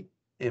 I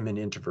am an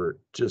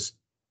introvert, just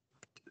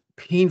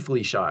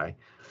painfully shy.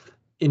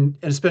 And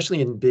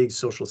especially in big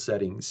social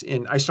settings.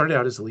 And I started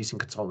out as a leasing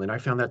consultant. And I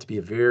found that to be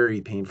a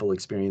very painful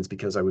experience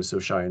because I was so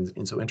shy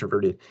and so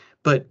introverted.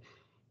 But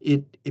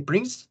it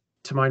brings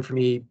to mind for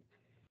me,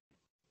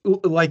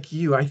 like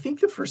you, I think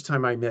the first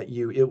time I met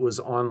you, it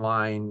was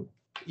online,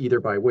 either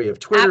by way of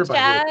Twitter, App by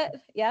way of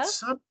chat. Yeah.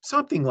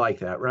 something like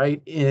that,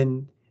 right?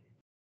 And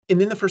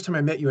then the first time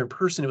I met you in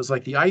person, it was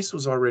like the ice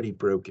was already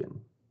broken,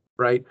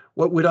 right?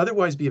 What would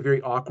otherwise be a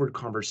very awkward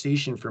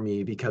conversation for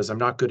me because I'm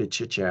not good at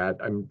chit chat,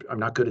 I'm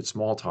not good at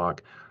small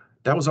talk.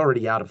 That was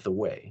already out of the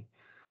way,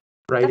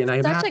 right? And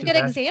That's I such have a to good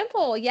imagine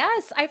example.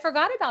 Yes, I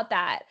forgot about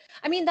that.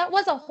 I mean, that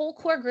was a whole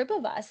core group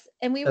of us,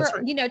 and we that's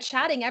were, right.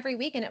 chatting every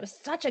week, and it was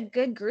such a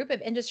good group of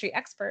industry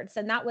experts,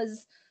 and that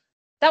was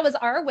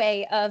our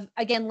way of,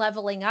 again,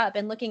 leveling up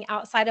and looking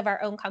outside of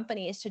our own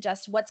companies to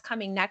just what's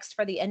coming next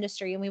for the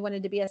industry, and we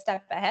wanted to be a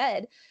step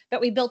ahead,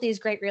 but we built these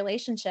great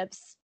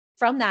relationships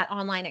from that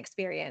online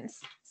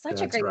experience. Such a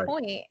That's great right.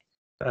 point.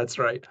 That's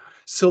right.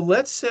 So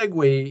let's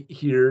segue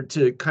here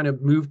to kind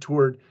of move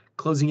toward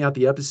closing out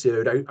the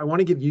episode. I want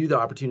to give you the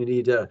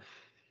opportunity to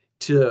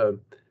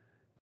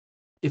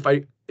if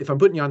I'm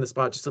putting you on the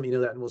spot, just let me know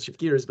that and we'll shift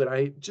gears. But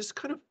I just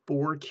kind of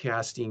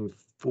forecasting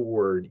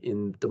forward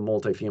in the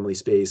multifamily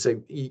space.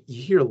 You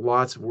hear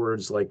lots of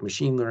words like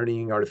machine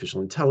learning,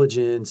 artificial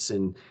intelligence,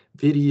 and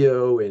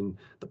video, and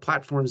the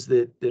platforms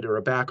that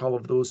are back, all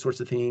of those sorts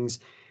of things.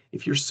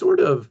 If you're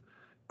sort of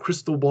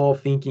crystal ball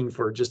thinking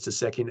for just a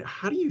second,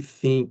 how do you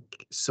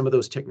think some of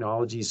those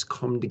technologies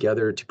come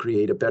together to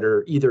create a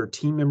better either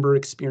team member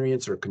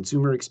experience or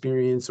consumer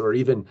experience, or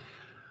even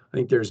I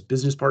think there's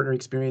business partner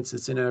experience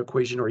that's in an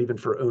equation, or even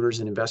for owners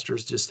and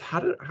investors. Just how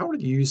do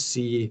you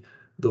see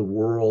the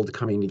world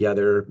coming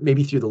together,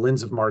 maybe through the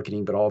lens of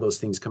marketing, but all those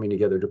things coming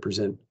together to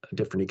present a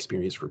different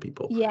experience for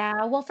people?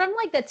 Yeah, well, from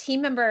like the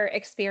team member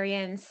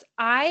experience,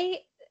 I'm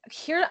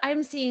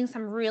seeing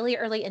some really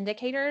early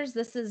indicators.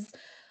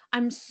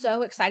 I'm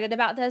so excited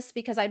about this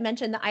because I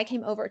mentioned that I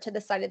came over to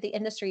this side of the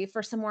industry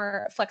for some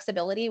more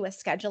flexibility with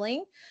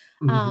scheduling.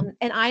 Hmm.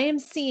 And I am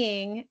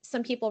seeing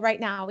some people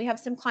right now. We have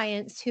some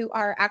clients who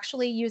are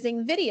actually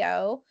using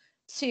video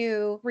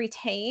to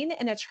retain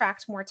and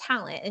attract more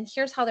talent. And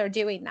here's how they're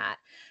doing that.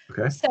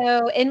 Okay,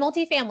 So in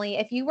multifamily,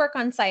 if you work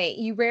on site,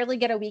 you rarely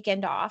get a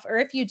weekend off, or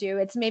if you do,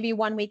 it's maybe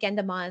one weekend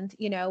a month.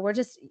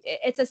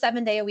 It's a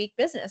 7 day a week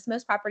business.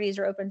 Most properties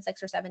are open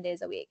 6 or 7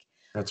 days a week.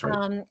 that's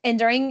right. And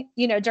during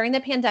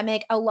the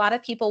pandemic, a lot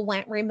of people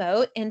went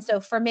remote. And so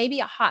for maybe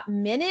a hot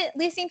minute,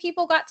 leasing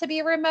people got to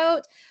be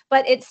remote,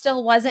 but it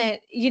still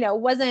wasn't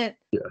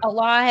Yeah, a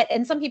lot.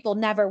 And some people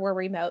never were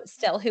remote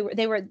still,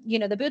 they were,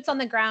 the boots on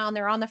the ground,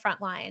 they're on the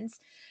front lines.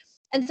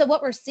 And so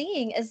what we're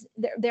seeing is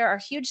there are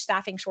huge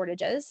staffing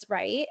shortages,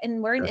 right?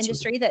 And we're an absolutely.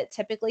 industry that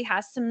typically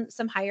has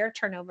some higher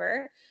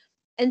turnover.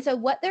 And so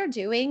what they're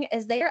doing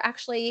is their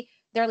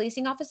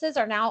leasing offices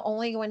are now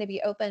only going to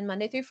be open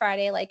Monday through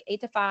Friday, like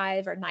 8 to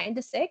 5 or 9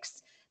 to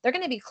 6. They're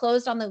going to be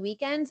closed on the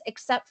weekends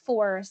except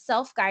for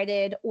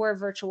self-guided or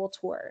virtual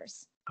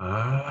tours.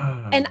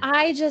 Ah, And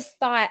I just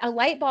thought a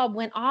light bulb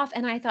went off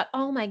and I thought,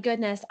 "Oh my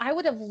goodness, I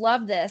would have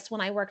loved this when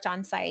I worked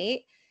on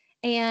site."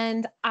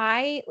 And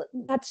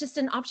that's just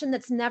an option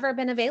that's never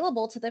been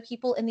available to the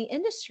people in the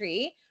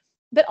industry.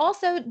 But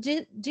also,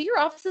 do your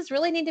offices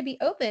really need to be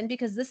open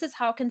because this is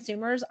how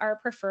consumers are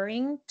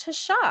preferring to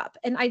shop?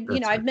 And that's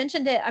right. I've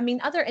mentioned it. I mean,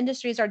 other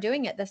industries are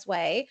doing it this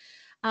way.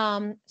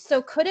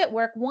 So could it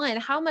work? One,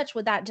 how much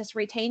would that just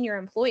retain your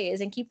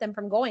employees and keep them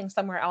from going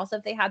somewhere else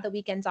if they had the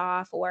weekends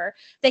off, or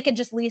they could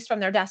just lease from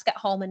their desk at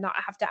home and not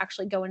have to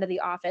actually go into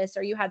the office,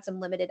 or you had some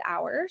limited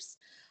hours.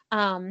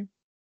 Um,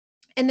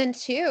 and then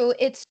two,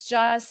 it's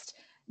just,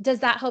 does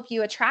that help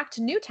you attract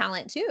new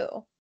talent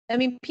too? I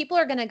mean, people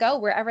are going to go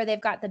wherever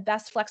they've got the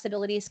best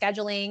flexibility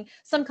scheduling.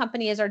 Some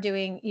companies are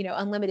doing,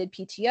 unlimited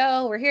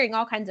PTO. We're hearing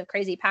all kinds of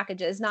crazy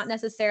packages, not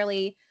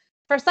necessarily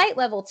for site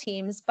level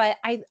teams, but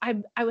I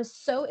was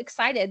so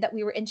excited that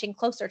we were inching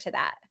closer to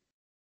that.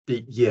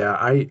 Yeah,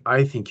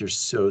 I think you're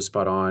so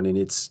spot on, and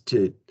it's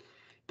to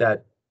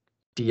that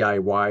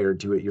DIY or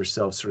do it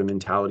yourself sort of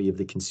mentality of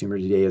the consumer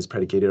today is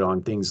predicated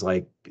on things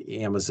like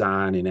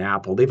Amazon and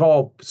Apple. They've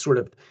all sort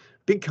of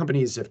big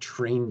companies have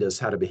trained us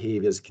how to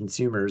behave as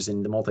consumers,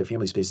 and the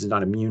multifamily space is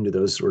not immune to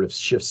those sort of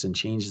shifts and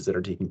changes that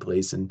are taking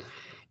place. And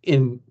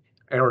in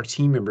our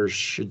team members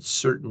should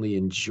certainly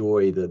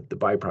enjoy the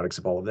byproducts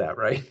of all of that,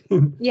 right?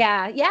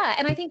 Yeah, yeah,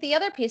 and I think the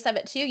other piece of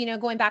it too,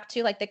 going back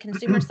to like the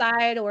consumer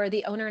side or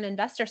the owner and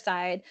investor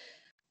side,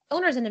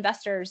 owners and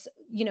investors,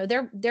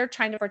 they're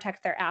trying to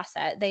protect their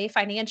asset. They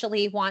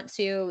financially want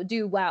to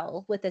do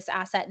well with this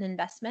asset and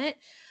investment.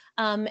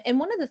 And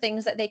one of the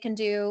things that they can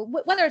do,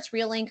 whether it's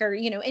Reelink or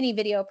any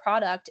video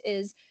product,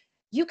 is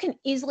you can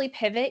easily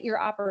pivot your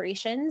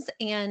operations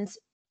and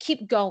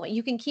keep going.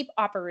 You can keep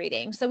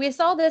operating. So we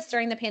saw this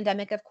during the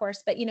pandemic, of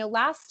course, but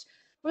last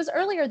it was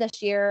earlier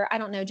this year, I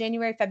don't know,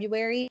 January,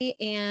 February,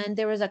 and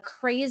there was a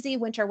crazy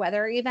winter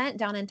weather event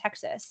down in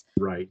Texas.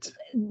 Right.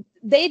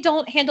 They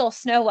don't handle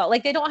snow well.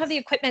 Like, they don't have the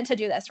equipment to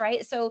do this,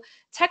 right? So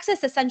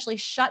Texas essentially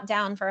shut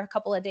down for a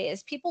couple of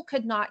days. People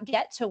could not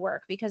get to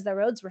work because the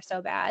roads were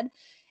so bad.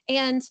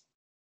 And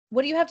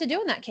what do you have to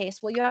do in that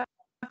case? Well, you have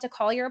to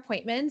call your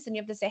appointments and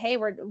you have to say, "Hey,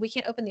 we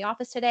can't open the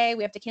office today.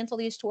 We have to cancel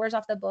these tours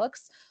off the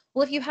books."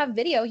 Well, if you have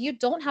video, you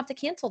don't have to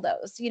cancel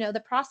those.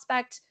 The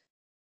prospect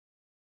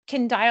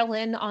can dial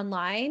in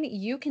online,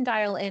 you can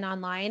dial in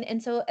online.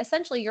 And so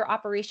essentially your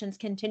operations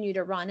continue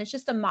to run. It's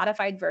just a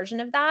modified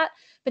version of that,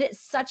 but it's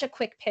such a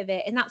quick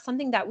pivot. And that's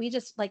something that we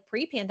just, like,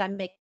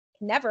 pre-pandemic,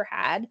 never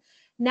had.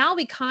 Now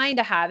we kind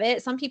of have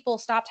it. Some people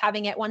stopped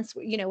having it once,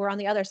 we're on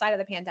the other side of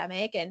the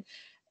pandemic, and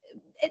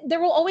there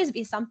will always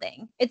be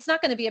something. It's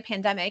not going to be a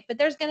pandemic, but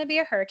there's going to be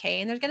a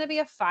hurricane. There's going to be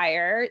a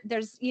fire.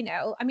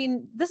 I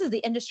mean, this is the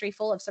industry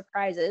full of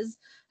surprises.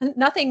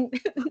 Nothing,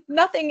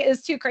 nothing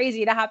is too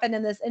crazy to happen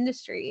in this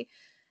industry.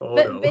 Oh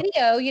But no.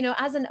 video,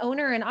 as an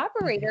owner and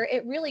operator,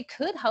 it really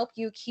could help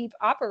you keep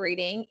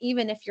operating,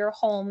 even if you're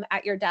home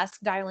at your desk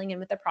dialing in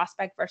with the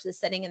prospect versus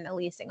sitting in the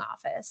leasing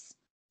office.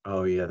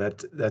 Oh yeah,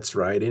 that's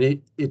right.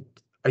 And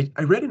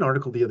I read an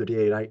article the other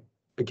day,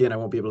 and I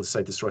won't be able to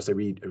cite the source. I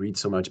read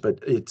so much,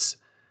 but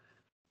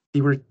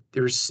they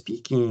were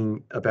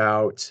speaking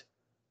about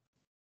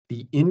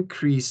the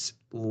increased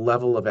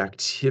level of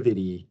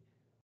activity,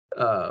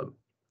 uh,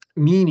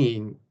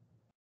 meaning,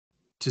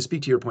 to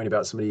speak to your point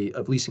about somebody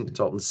of leasing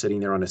consultants sitting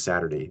there on a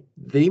Saturday,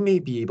 they may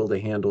be able to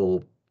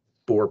handle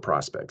 4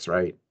 prospects,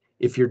 right?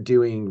 If you're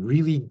doing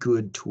really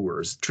good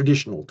tours,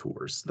 traditional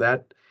tours,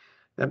 that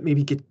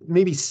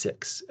maybe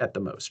 6 at the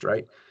most,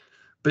 right?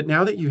 But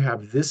now that you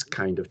have this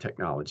kind of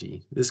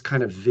technology, this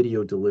kind of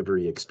video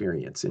delivery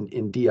experience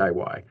in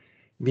DIY,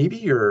 maybe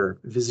you're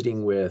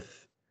visiting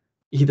with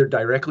either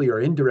directly or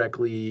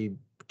indirectly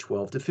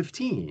 12 to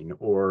 15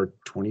 or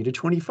 20 to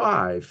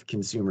 25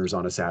 consumers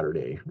on a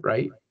Saturday,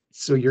 right?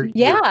 So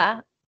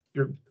Yeah.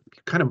 you're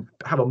kind of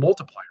have a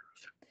multiplier,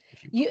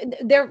 if you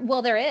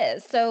will. There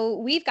is. So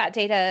we've got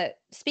data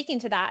speaking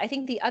to that. I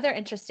think the other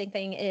interesting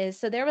thing is,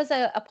 so there was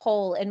a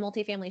poll in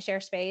multifamily share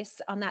space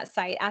on that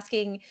site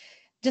asking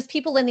just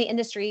people in the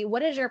industry,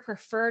 what is your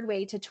preferred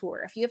way to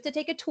tour? If you have to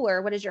take a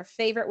tour, what is your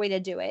favorite way to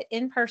do it?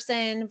 In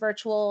person,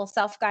 virtual,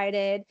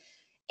 self-guided?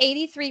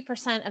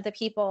 83% of the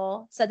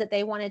people said that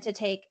they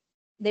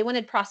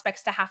wanted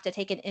prospects to have to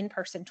take an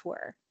in-person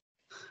tour.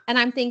 And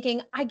I'm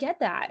thinking, I get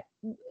that.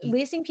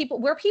 Leasing people,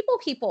 we're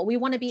people. We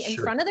want to be in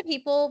Sure. front of the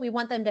people. We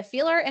want them to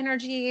feel our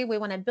energy. We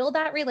want to build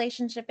that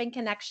relationship and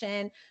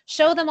connection,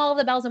 show them all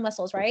the bells and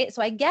whistles, right?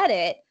 So I get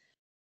it.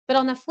 But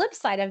on the flip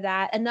side of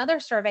that, another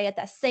survey at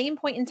the same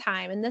point in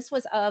time, and this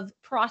was of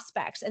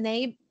prospects, and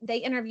they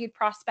interviewed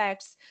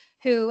prospects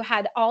who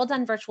had all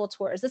done virtual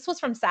tours. This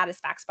was from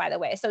Satisfax, by the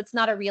way. So it's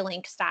not a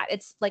Reelink stat.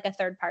 It's like a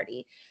third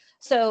party.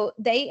 So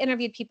they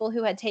interviewed people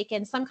who had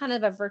taken some kind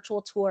of a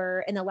virtual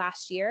tour in the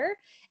last year,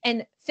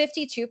 and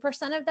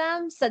 52% of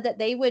them said that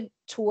they would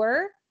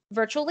tour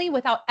virtually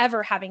without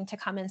ever having to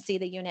come and see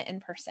the unit in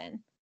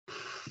person.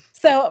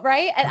 So,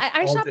 right? And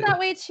I All shop day. that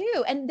way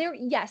too. And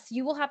yes,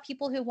 you will have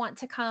people who want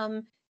to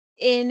come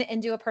in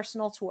and do a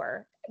personal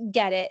tour.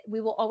 Get it.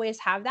 We will always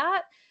have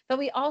that. but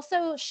we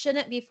also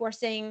shouldn't be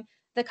forcing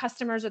the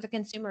customers or the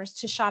consumers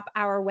to shop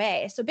our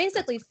way. So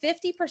basically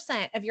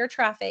 50% of your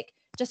traffic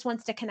just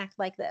wants to connect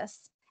like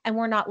this, and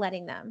we're not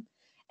letting them.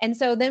 And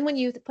so then when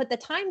you put the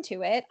time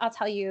to it, I'll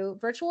tell you,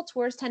 virtual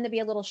tours tend to be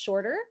a little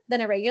shorter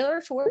than a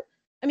regular tour.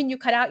 I mean, you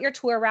cut out your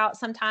tour route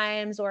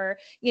sometimes, or,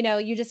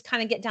 you just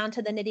kind of get down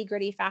to the nitty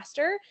gritty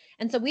faster.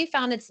 And so we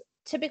found it's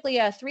typically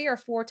a 3 or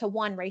 4 to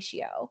 1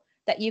 ratio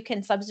that you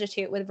can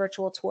substitute with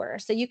virtual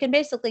tours. So you can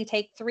basically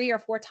take 3 or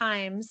 4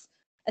 times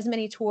as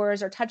many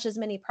tours or touch as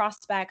many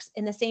prospects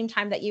in the same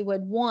time that you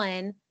would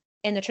one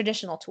in the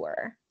traditional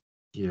tour.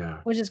 Yeah.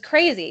 Which is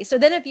crazy. So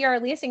then if you're a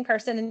leasing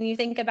person and you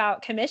think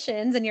about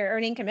commissions and you're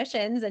earning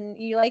commissions and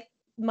you like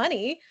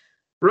money,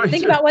 Right.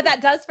 think about what that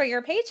does for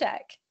your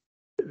paycheck.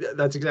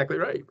 That's exactly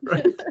right.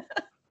 Right.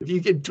 If you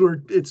can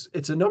tour,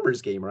 it's a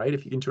numbers game, right?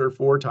 If you can tour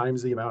 4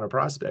 times the amount of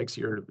prospects,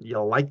 you're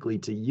likely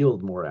to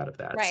yield more out of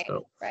that. Right.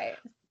 So. Right.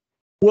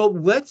 Well,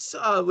 let's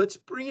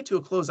bring it to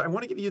a close. I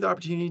want to give you the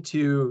opportunity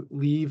to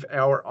leave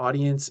our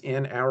audience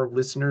and our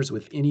listeners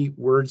with any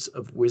words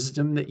of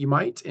wisdom that you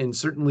might, and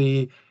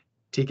certainly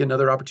take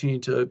another opportunity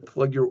to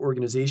plug your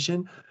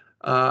organization,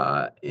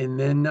 and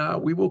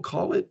then we will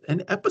call it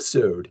an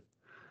episode.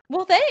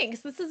 Well, thanks.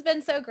 This has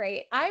been so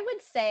great. I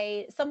would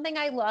say something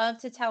I love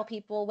to tell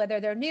people, whether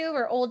they're new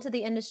or old to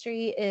the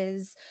industry,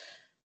 is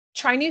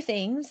try new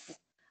things.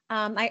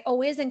 I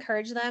always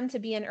encourage them to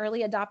be an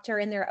early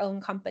adopter in their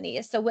own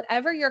company. So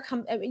whatever your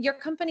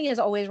company is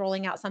always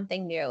rolling out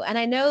something new. And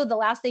I know the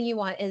last thing you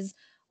want is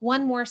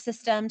one more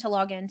system to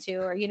log into,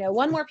 or,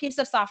 one more piece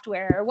of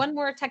software, or one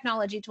more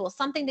technology tool,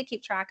 something to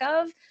keep track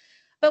of.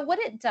 But what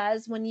it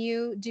does when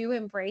you do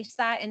embrace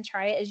that and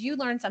try it is you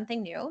learn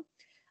something new.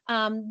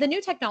 The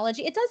new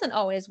technology, it doesn't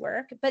always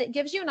work, but it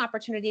gives you an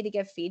opportunity to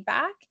give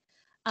feedback.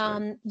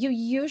 You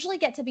usually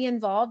get to be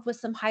involved with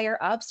some higher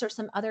ups or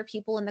some other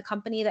people in the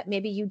company that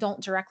maybe you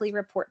don't directly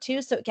report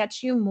to. So it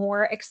gets you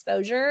more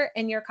exposure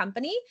in your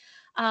company,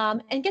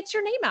 and gets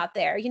your name out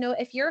there.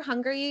 If you're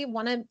hungry,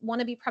 want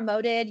to be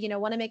promoted,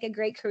 want to make a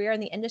great career in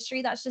the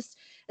industry,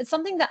 it's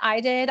something that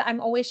I did. I'm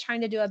always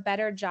trying to do a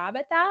better job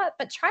at that,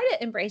 but try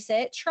to embrace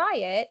it, try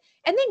it,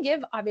 and then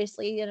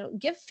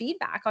give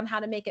feedback on how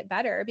to make it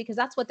better, because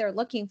that's what they're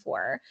looking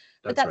for.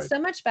 But that's so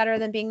much better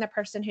than being the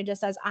person who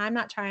just says, I'm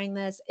not trying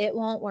this, it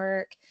won't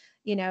work.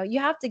 You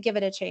have to give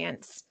it a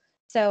chance.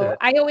 So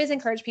I always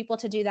encourage people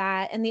to do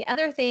that. And the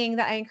other thing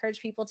that I encourage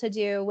people to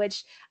do,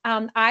 which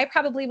I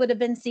probably would have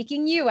been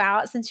seeking you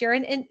out since you're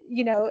an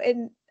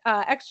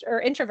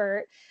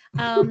introvert.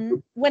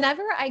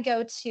 Whenever I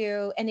go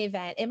to an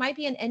event, it might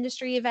be an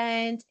industry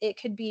event, it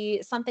could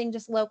be something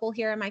just local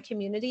here in my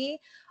community.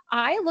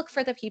 I look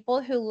for the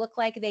people who look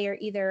like they are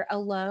either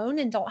alone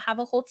and don't have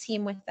a whole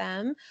team with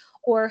them,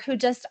 or who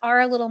just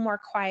are a little more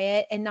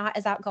quiet and not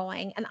as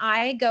outgoing. And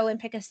I go and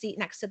pick a seat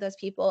next to those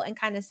people and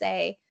kind of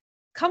say,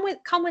 come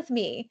with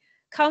me.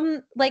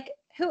 Come,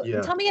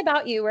 tell me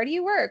about you. Where do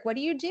you work? What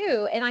do you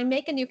do? And I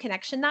make a new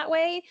connection that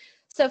way.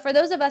 So for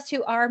those of us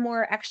who are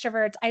more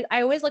extroverts,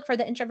 I always look for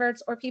the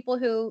introverts or people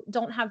who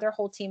don't have their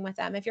whole team with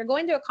them. If you're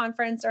going to a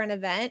conference or an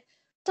event,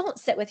 don't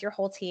sit with your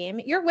whole team.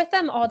 You're with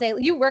them all day.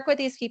 You work with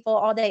these people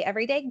all day,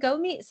 every day. Go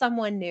meet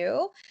someone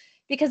new,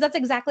 because that's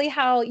exactly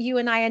how you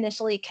and I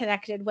initially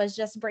connected, was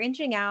just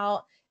branching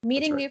out,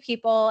 meeting new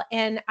people.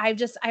 And I've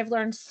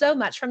learned so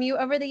much from you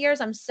over the years.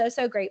 I'm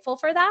so grateful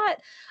for that.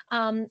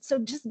 So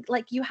just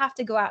you have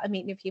to go out and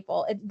meet new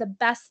people. The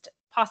best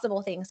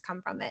possible things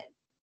come from it.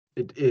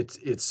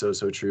 It's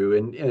so true.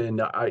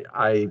 And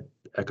I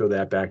echo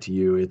that back to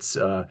you. It's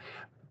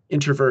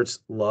introverts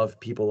love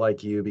people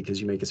like you because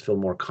you make us feel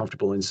more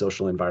comfortable in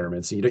social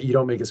environments. You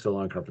don't make us feel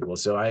uncomfortable.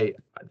 So I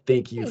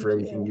thank you for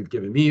everything you've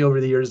given me over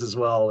the years as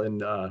well.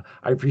 And I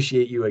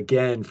appreciate you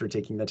again for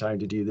taking the time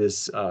to do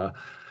this.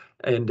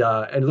 And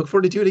look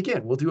forward to do it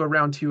again. We'll do a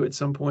round 2 at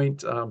some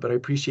point. But I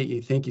appreciate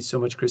you. Thank you so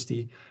much,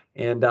 Kristi.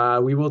 And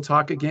we will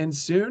talk again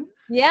soon.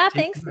 Yeah.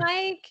 Thanks,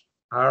 Mike.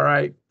 All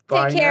right.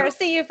 Bye. Take care.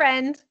 See you,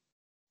 friend.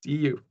 See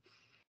you.